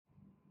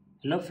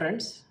Hello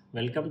friends,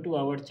 welcome to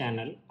our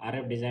channel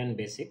RF Design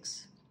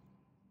Basics.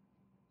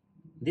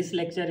 This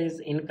lecture is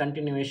in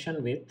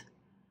continuation with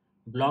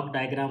block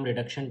diagram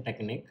reduction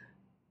technique,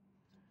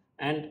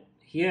 and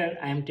here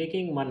I am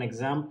taking one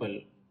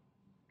example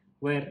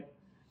where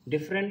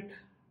different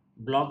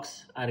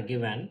blocks are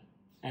given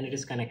and it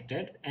is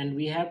connected, and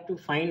we have to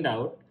find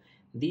out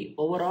the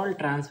overall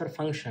transfer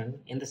function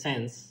in the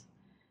sense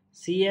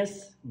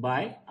CS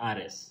by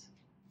RS.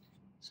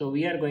 So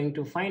we are going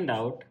to find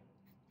out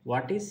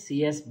what is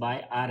CS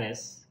by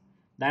RS.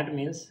 That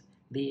means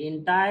the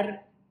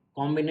entire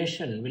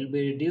combination will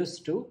be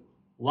reduced to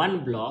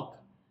one block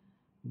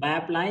by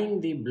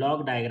applying the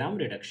block diagram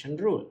reduction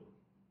rule.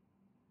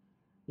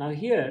 Now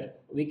here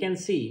we can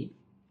see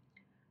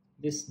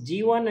this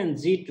G1 and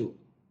G2.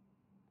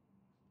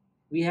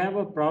 We have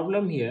a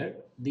problem here.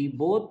 The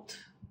both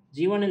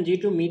G1 and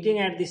G2 meeting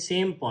at the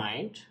same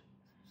point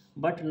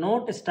but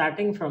not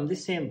starting from the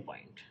same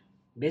point.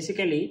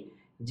 Basically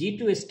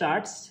G2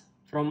 starts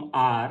from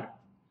R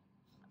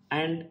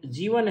and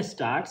G1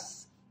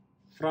 starts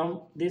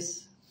from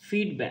this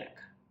feedback.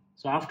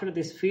 So after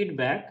this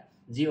feedback,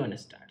 G1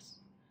 starts.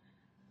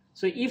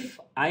 So if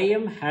I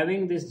am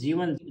having this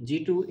G1,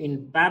 G2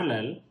 in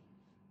parallel,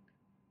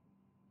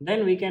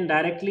 then we can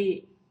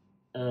directly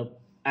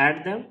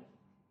add them.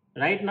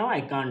 Right now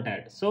I can't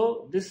add.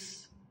 So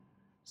this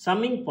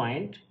summing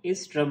point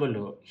is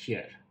trouble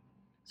here.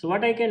 So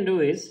what I can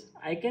do is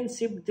I can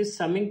shift this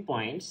summing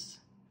points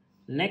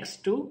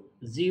next to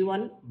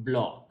G1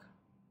 block.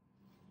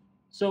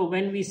 So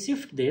when we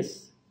shift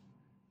this,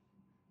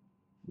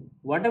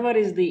 whatever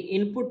is the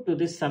input to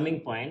this summing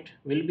point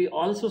will be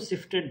also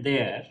shifted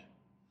there,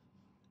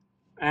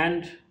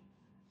 and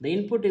the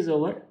input is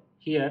over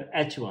here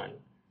H1.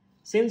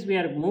 Since we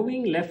are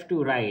moving left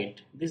to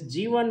right, this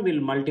G1 will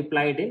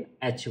multiply it in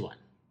H1.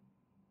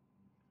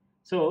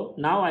 So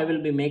now I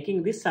will be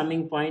making this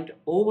summing point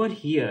over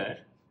here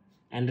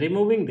and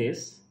removing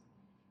this,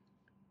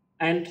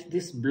 and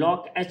this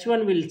block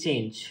H1 will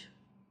change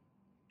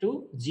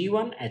to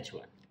G1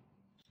 H1.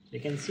 You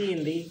can see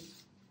in the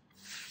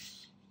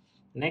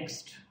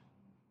next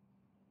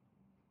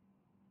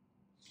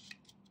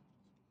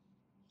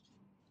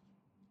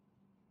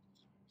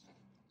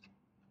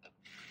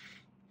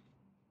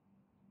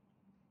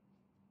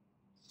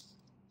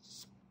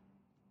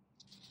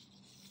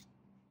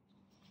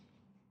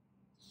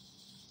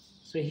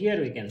so here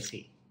we can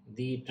see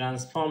the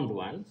transformed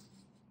one.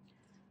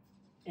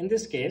 In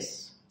this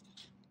case,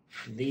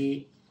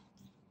 the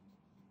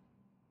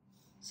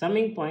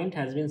summing point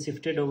has been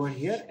shifted over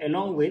here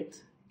along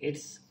with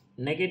its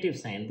negative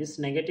sign. This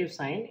negative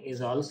sign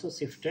is also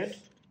shifted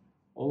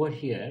over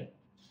here,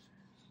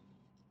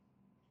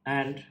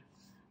 and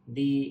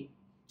the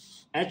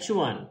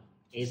H1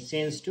 is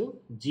changed to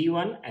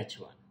G1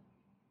 H1.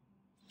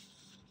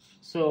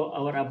 So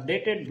our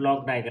updated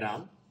block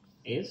diagram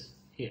is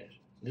here.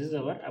 This is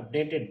our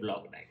updated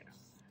block diagram.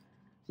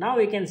 Now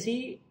we can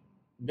see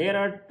there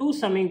are two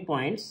summing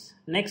points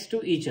next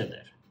to each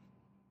other.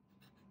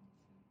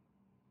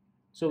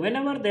 So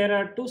whenever there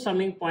are two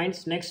summing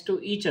points next to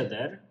each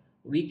other,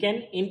 we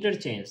can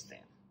interchange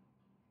them.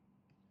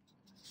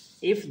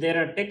 If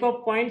there are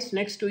takeoff points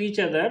next to each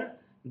other,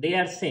 they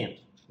are same.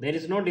 There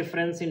is no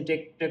difference in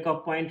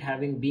takeoff point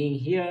having being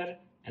here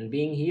and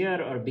being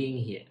here or being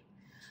here.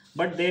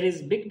 But there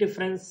is big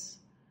difference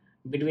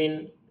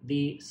between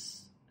the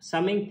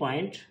summing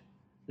point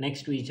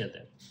next to each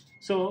other.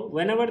 So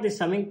whenever the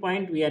summing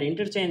point we are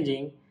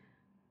interchanging,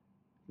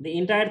 the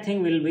entire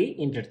thing will be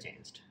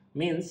interchanged.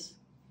 Means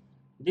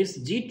this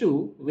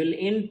G2 will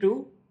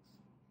into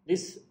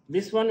this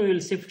one will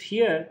shift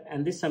here,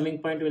 and this summing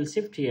point will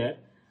shift here.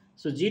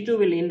 So G2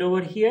 will end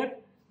over here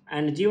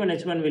and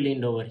G1 H1 will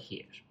end over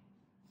here,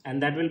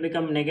 and that will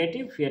become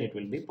negative. Here it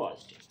will be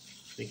positive.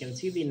 So you can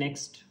see the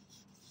next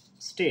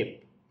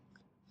step.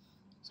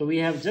 So we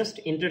have just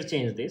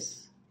interchanged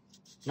this,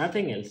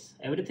 nothing else,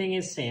 everything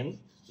is same.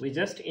 We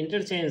just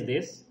interchange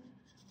this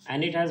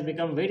and it has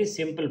become very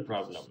simple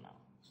problem now.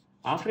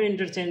 After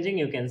interchanging,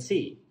 you can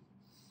see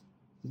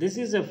this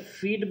is a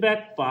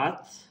feedback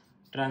path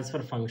transfer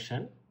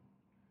function,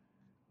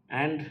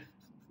 and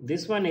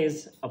this one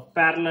is a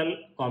parallel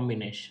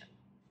combination.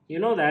 You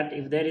know that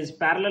if there is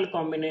parallel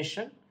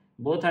combination,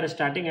 both are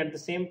starting at the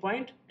same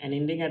point and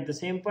ending at the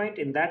same point,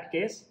 in that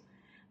case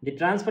the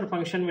transfer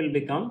function will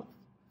become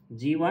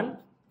G1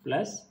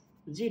 plus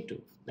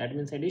G2. That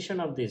means addition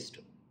of these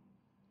two.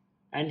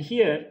 And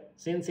here,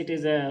 since it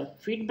is a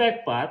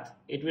feedback path,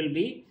 it will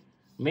be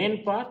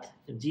main path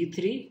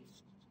G3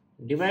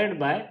 divided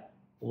by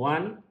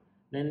 1.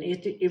 Then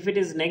if it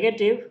is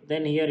negative,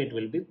 then here it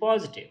will be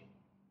positive.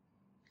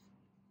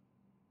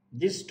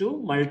 This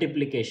two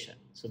multiplication.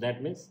 So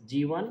that means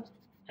G1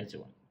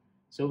 H1.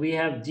 So we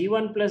have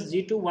G1 plus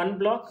G2 one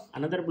block,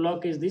 another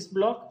block is this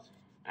block,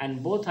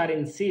 and both are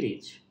in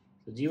series.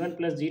 So G1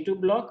 plus G2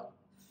 block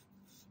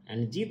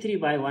and G3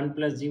 by 1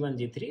 plus G1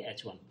 G3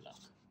 H1 block,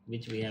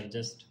 which we have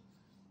just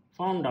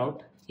found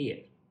out here.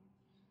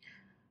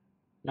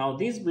 Now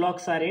these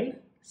blocks are in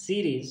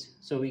series,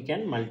 so we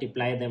can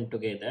multiply them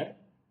together.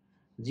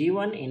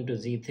 G1 into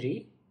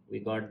Z3, we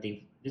got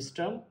this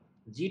term.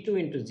 G2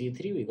 into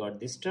Z3, we got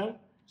this term.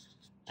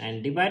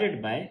 And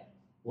divided by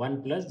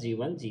 1 plus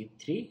G1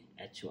 G3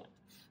 H1.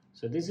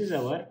 So this is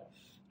our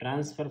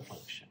transfer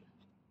function.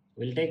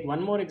 We'll take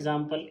one more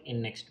example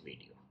in next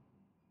video.